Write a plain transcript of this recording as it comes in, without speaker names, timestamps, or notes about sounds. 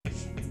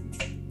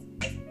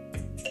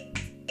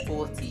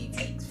40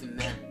 weeks for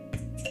men.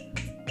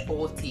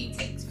 40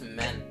 weeks for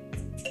men.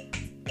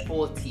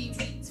 40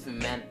 weeks for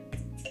men.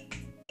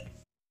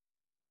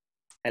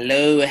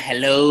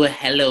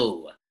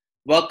 Hello.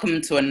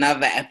 Welcome to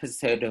another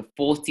episode of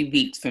 40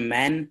 Weeks for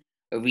Men,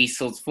 a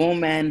resource for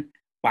men,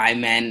 by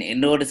men,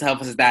 in order to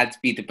help us dads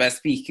be the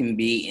best we can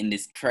be in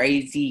this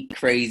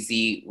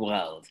crazy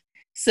world.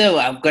 So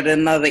I've got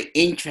another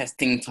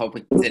interesting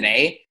topic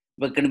today.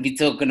 We're going to be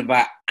talking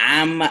about,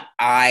 am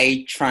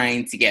I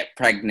trying to get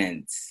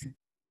pregnant?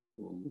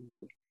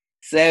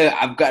 So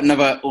I've got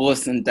another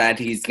awesome dad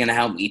who's going to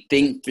help me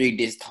think through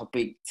this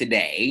topic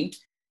today.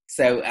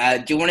 So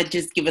do you want to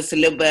just give us a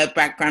little bit of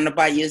background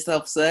about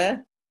yourself,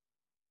 sir?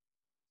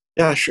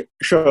 Yeah,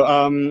 sure.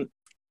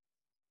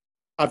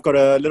 I've got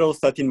a little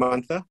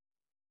 13-monther.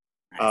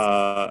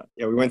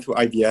 We went through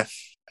IVF,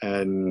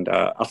 and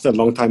after a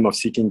long time of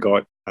seeking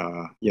God,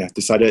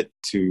 decided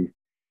to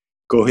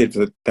go ahead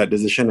with that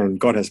decision, and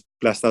God has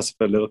blessed us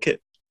with a little kid.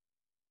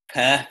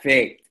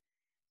 Perfect.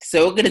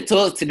 So we're going to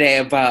talk today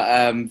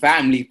about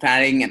family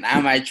planning and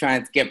am I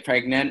trying to get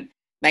pregnant?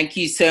 Thank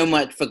you so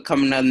much for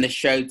coming on the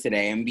show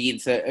today and being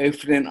so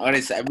open and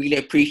honest. I really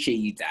appreciate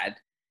you, Dad.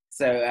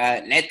 So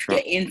let's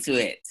get into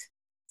it.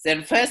 So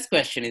the first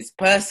question is,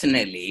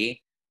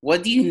 personally,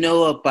 what do you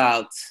know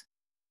about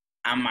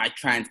am I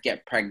trying to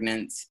get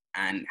pregnant,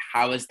 and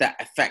how has that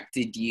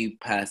affected you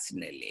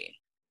personally?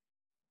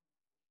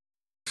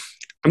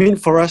 I mean,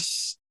 for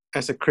us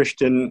as a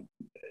Christian,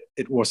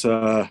 it was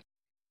a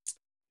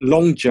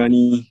long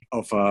journey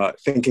of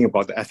thinking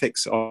about the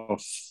ethics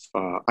of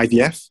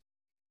IVF.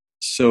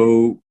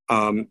 So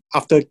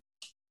after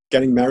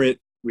getting married,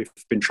 we've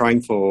been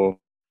trying for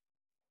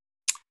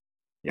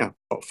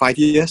about 5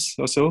 years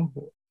or so,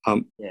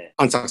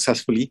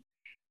 unsuccessfully.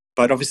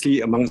 But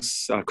obviously,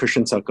 amongst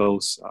Christian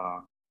circles,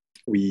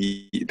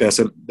 there's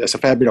a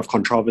fair bit of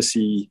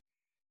controversy,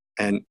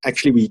 and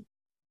actually we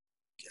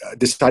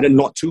decided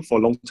not to for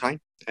a long time.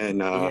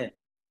 And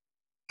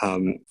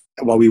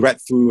while we read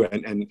through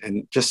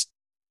and just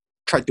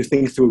tried to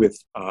think through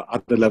with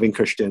other loving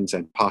Christians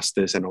and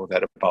pastors and all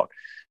that about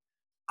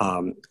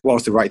what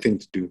was the right thing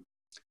to do.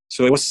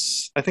 So it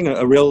was, I think,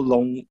 a real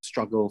long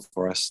struggle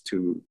for us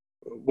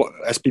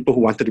as people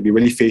who wanted to be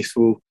really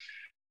faithful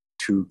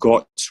to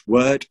God's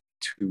word,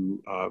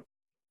 to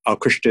our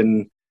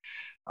Christian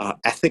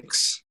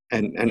ethics,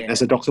 and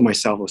as a doctor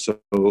myself also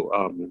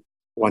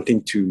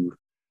wanting to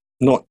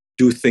not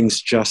do things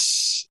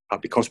just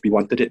because we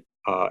wanted it,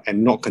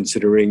 and not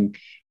considering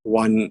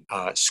one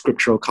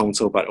scriptural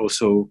counsel, but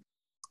also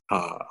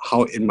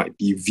how it might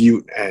be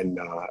viewed and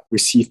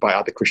received by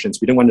other Christians.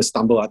 We didn't want to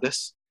stumble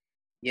others.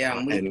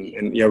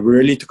 We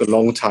really took a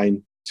long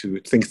time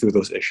to think through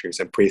those issues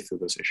and pray through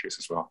those issues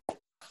as well.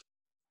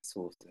 That's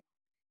awesome.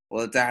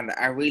 Well, Dad,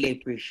 I really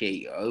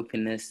appreciate your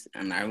openness,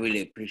 and I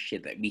really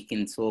appreciate that we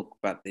can talk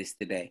about this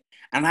today.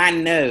 And I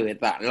know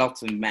that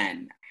lots of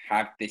men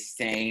have the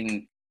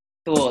same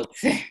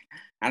thoughts,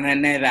 and I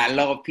know that a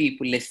lot of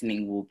people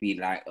listening will be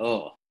like,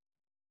 oh,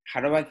 how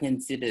do I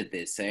consider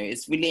this? So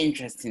it's really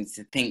interesting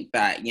to think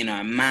that,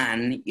 a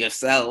man,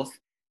 yourself,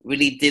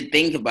 really did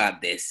think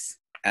about this.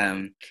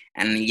 We're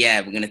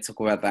going to talk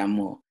about that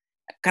more.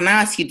 Can I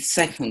ask you the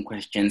second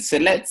question? So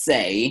let's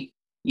say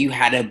you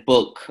had a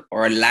book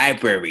or a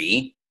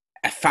library,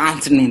 a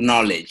fountain of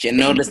knowledge,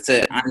 in order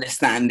to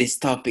understand this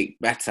topic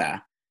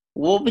better.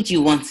 What would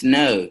you want to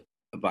know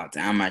about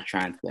am I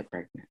trying to get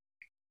pregnant?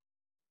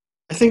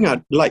 I think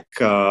I'd like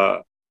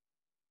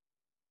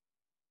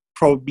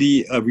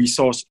probably a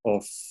resource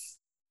of,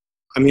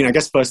 I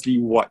guess firstly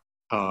what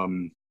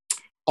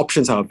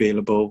options are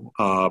available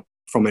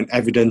from an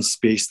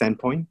evidence-based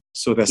standpoint.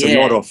 So there's a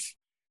lot of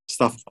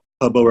stuff,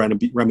 herbal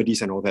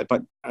remedies and all that.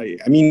 But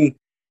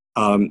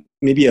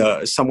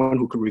maybe someone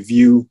who could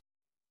review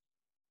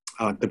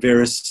the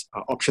various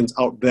options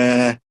out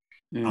there,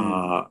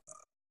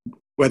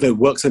 whether it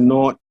works or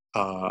not.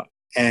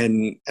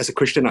 And as a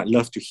Christian, I'd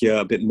love to hear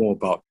a bit more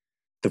about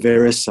the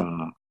various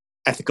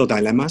ethical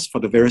dilemmas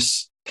for the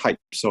various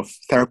types of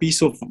therapy.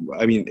 So,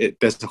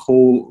 there's a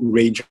whole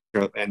range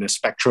and a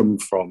spectrum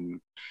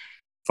from,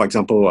 for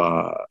example,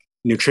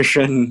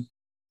 nutrition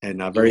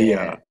and very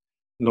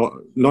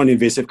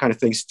non-invasive kind of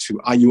things to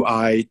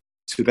IUI,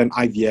 to then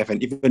IVF,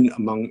 and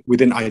even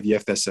within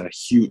IVF, there's a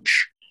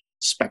huge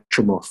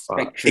spectrum of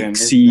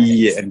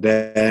ICSI, and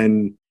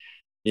then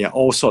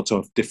all sorts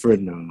of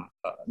different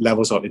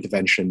levels of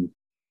intervention,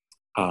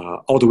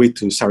 all the way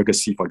to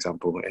surrogacy, for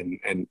example,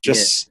 and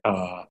just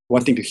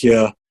wanting to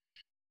hear,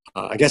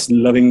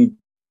 loving,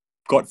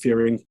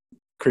 God-fearing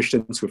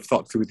Christians who've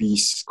thought through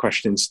these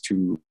questions,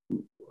 and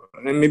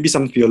maybe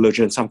some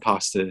theologians, some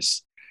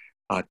pastors,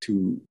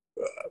 to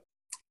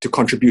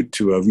contribute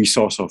to a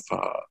resource of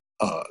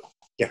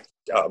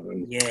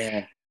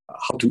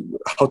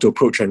how to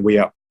approach and weigh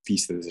up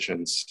these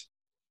decisions.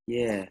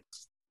 Yeah,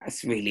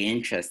 that's really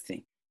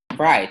interesting.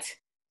 Right.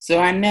 So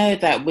I know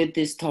that with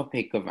this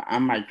topic of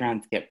am I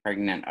trying to get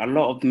pregnant, a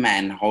lot of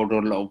men hold a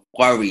lot of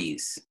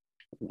worries.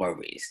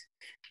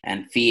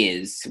 and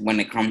fears when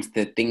it comes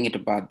to thinking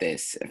about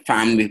this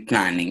family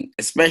planning,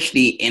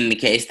 especially in the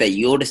case that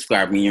you're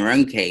describing, your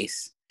own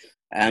case.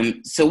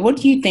 So what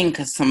do you think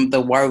are some of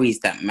the worries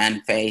that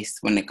men face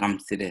when it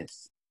comes to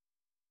this?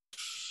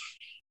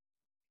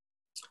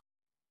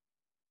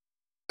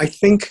 I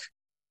think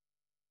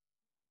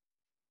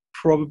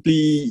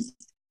probably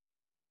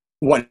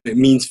what it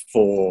means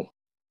for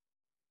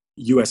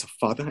you as a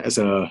father, as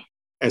a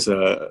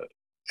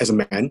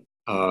man,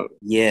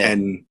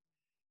 and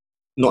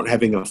not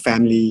having a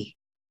family,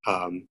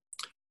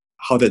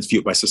 how that's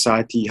viewed by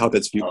society, how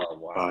that's viewed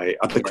by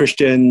other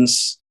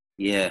Christians.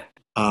 Yeah.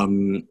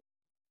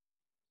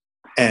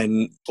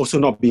 And also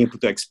not being able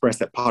to express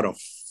that part of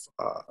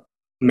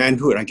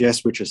manhood, I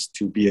guess, which is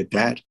to be a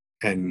dad.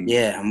 And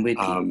I'm with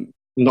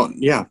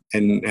you.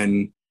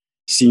 And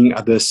seeing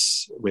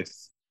others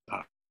with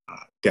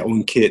their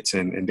own kids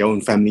and their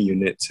own family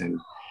units, and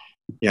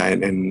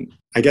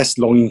I guess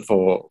longing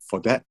for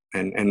that.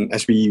 And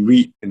as we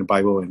read in the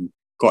Bible and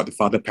God the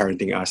Father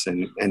parenting us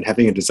and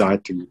having a desire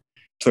to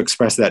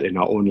express that in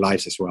our own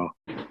lives as well,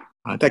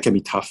 that can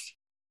be tough,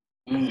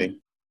 I think.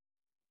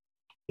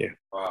 Yeah.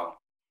 Wow.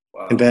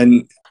 And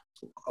then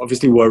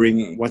obviously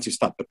worrying once you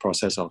start the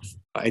process of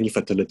any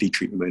fertility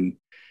treatment,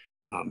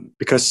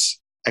 because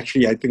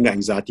actually I think the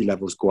anxiety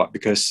levels go up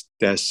because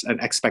there's an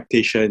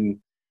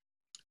expectation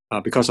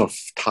because of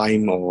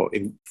time or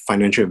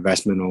financial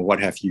investment or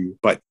what have you.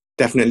 But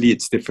definitely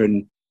it's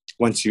different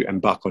once you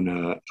embark on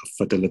a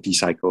fertility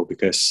cycle,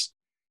 because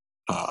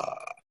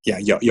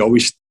you're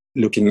always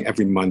looking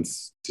every month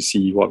to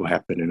see what will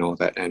happen and all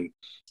that. And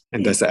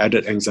there's the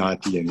added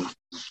anxiety and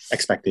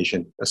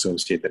expectation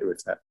associated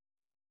with that.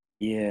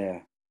 Yeah.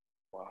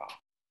 Wow.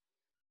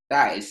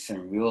 That is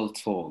some real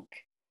talk.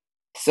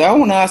 So I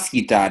want to ask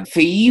you, Dad,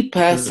 for you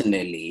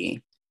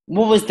personally,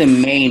 what was the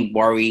main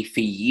worry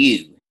for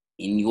you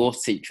in your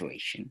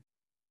situation?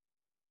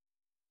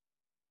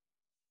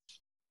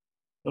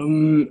 I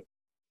mean,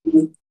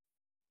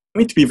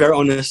 to be very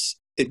honest,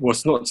 it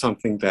was not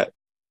something that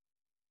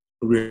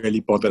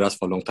really bothered us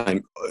for a long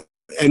time.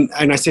 And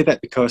I say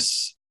that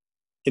because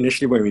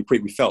initially when we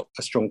prayed, we felt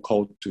a strong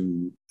call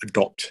to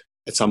adopt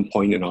at some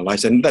point in our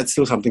lives. And that's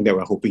still something that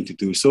we're hoping to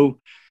do. So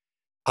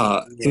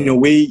in a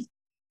way,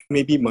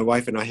 maybe my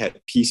wife and I had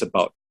peace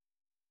about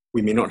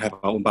we may not have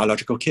our own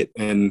biological kid.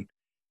 And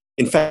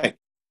in fact,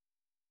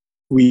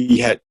 we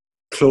had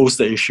closed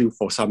the issue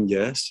for some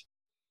years.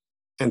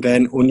 And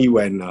then only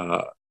when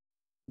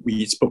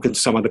we'd spoken to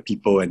some other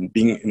people and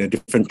being in a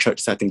different church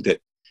setting did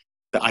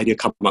the idea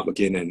come up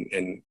again,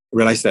 and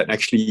realized that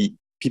actually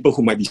people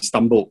who might be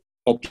stumbled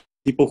or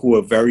people who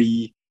were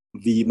very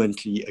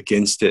vehemently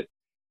against it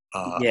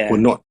were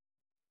not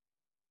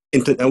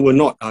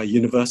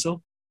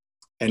universal,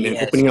 and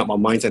opening up our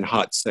minds and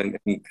hearts and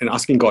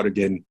asking God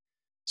again.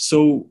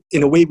 So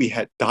in a way, we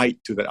had died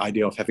to that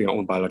idea of having our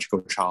own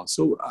biological child.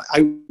 So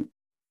I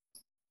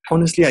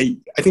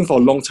honestly think for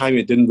a long time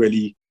it didn't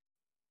really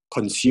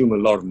consume a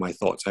lot of my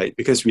thoughts, right?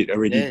 Because we'd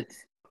already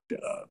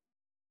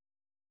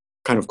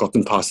kind of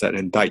gotten past that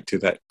and died to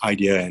that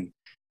idea,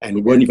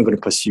 and weren't even going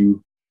to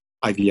pursue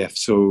IVF.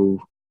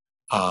 So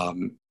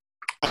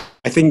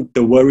I think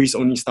the worries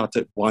only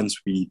started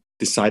once we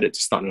decided to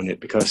start on it,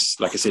 because,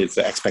 like I said, it's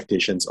the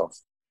expectations of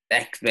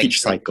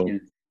each cycle.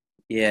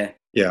 Yeah.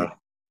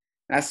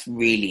 That's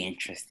really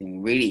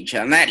interesting,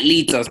 and that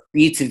leads us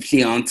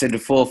beautifully on to the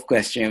fourth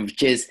question,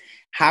 which is,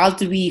 how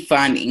do we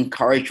find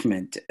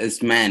encouragement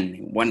as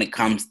men when it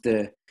comes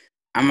to,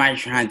 am I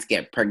trying to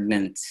get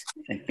pregnant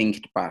and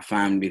thinking about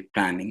family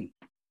planning?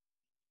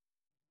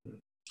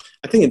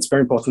 I think it's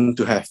very important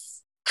to have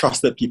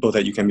trusted people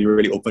that you can be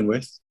really open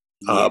with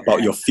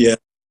about your fears,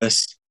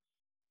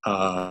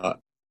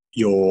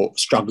 your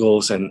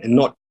struggles, and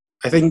not.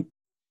 I think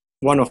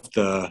one of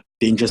the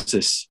dangers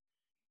is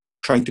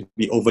trying to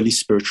be overly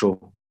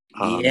spiritual,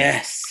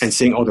 and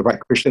saying all the right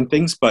Christian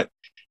things, but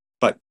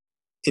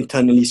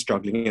internally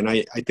struggling. And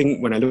I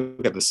think when I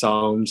look at the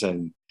Psalms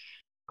and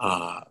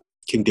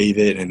King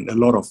David and a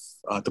lot of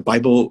the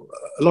Bible,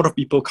 a lot of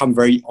people come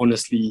very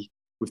honestly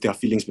with their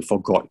feelings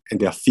before God and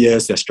their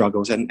fears, their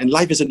struggles. And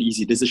life isn't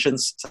easy.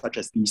 Decisions such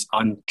as these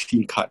aren't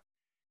clean cut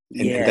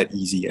and that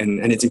easy.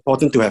 And it's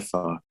important to have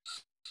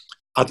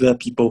other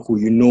people who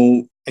you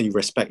know and you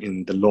respect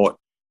in the Lord,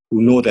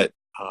 who know that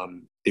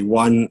they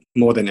want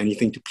more than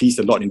anything to please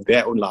the Lord in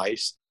their own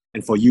lives,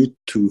 and for you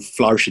to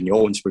flourish in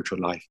your own spiritual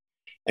life,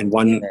 and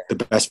want the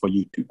best for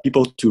you.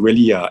 People to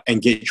really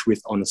engage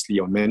with honestly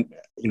on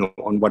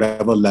on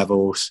whatever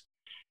levels,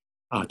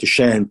 to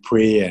share and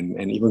pray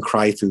and even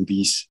cry through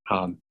these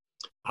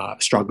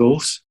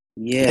struggles.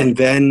 And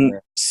then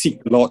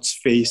seek the Lord's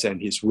face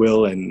and His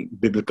will and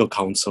biblical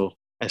counsel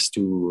as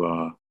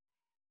to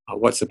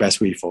what's the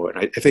best way forward.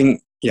 I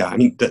think,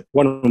 that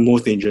one of the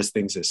most dangerous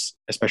things is,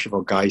 especially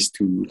for guys,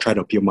 to try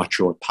to appear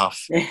macho or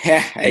tough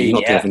and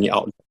not to have any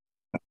outlet.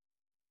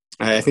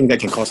 I think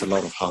that can cause a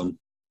lot of harm.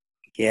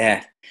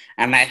 Yeah,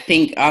 and I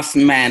think us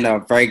men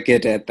are very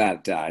good at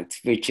that, Dad,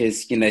 which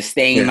is,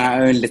 staying in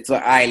our own little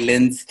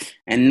islands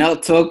and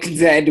not talking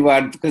to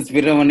anyone because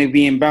we don't want to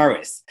be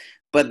embarrassed.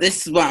 But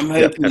this is what I'm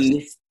Yeah,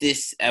 hoping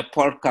this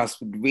podcast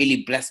would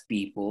really bless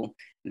people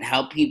and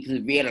help people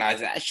to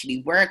realize that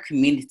actually we're a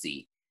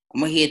community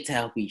and we're here to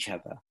help each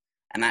other.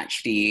 And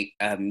actually,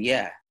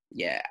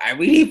 yeah, I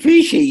really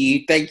appreciate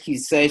you. Thank you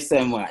so,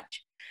 so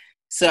much.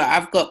 So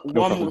I've got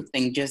no one more problem.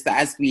 thing just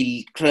as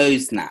we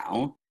close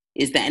now.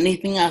 Is there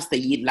anything else that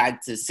you'd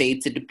like to say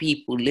to the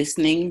people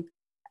listening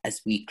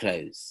as we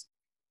close?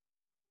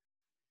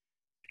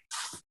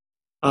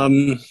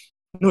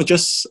 No,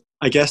 just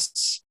I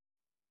guess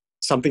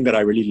something that I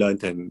really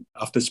learned, and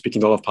after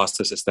speaking to a lot of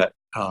pastors, is that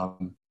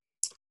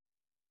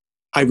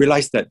I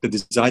realized that the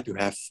desire to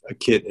have a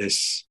kid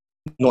is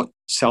not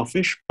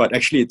selfish, but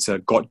actually it's a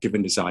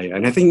God-given desire.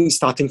 And I think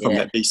starting from Yeah,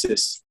 that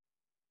basis,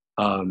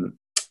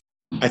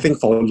 I think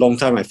for a long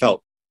time I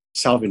felt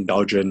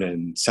self-indulgent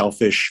and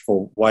selfish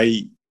for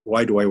why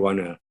do I want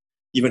to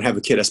even have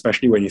a kid,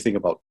 especially when you think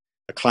about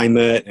the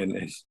climate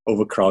and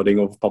overcrowding,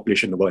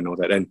 overpopulation in the world and all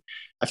that. And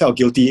I felt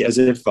guilty as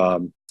if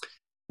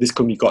this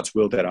could be God's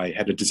will that I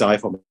had a desire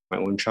for my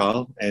own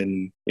child.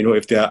 And,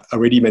 if there are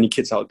already many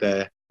kids out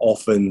there,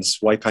 orphans,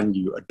 why can't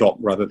you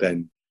adopt rather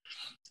than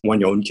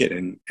want your own kid?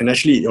 And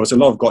actually, it was a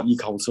lot of godly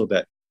counsel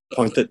that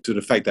pointed to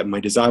the fact that my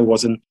desire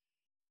wasn't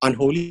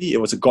unholy.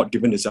 It was a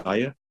God-given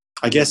desire.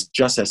 I guess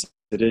just as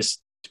it is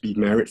to be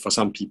married for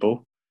some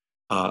people,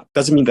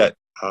 doesn't mean that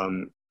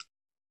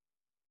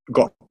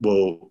God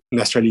will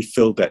necessarily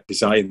fill that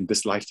desire in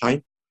this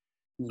lifetime.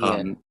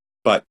 yeah,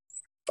 But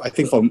I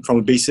think from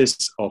a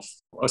basis of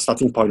a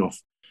starting point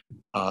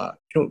of,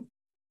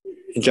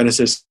 in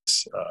Genesis,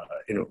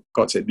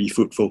 God said, be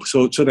fruitful.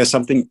 So there's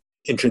something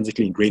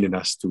intrinsically ingrained in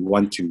us to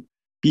want to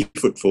be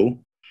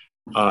fruitful,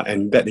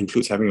 and that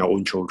includes having our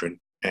own children.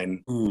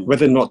 And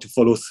whether or not to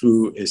follow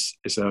through is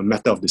a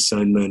matter of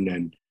discernment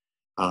and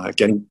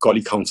getting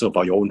godly counsel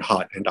about your own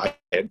heart and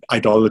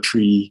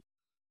idolatry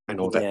and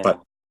all that.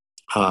 But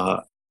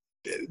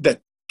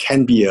that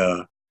can be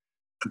a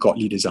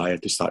godly desire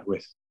to start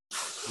with.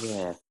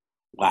 yeah.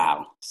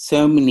 Wow.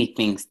 So many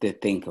things to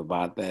think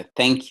about there.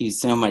 Thank you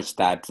so much,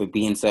 Dad, for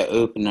being so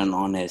open and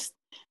honest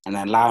and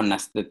allowing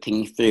us to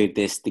think through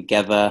this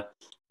together.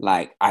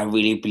 Like, I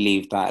really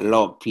believe that a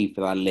lot of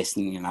people are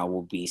listening and I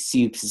will be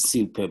super,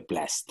 super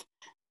blessed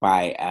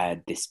by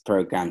this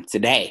program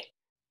today.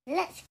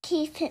 Let's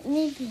keep it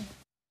moving.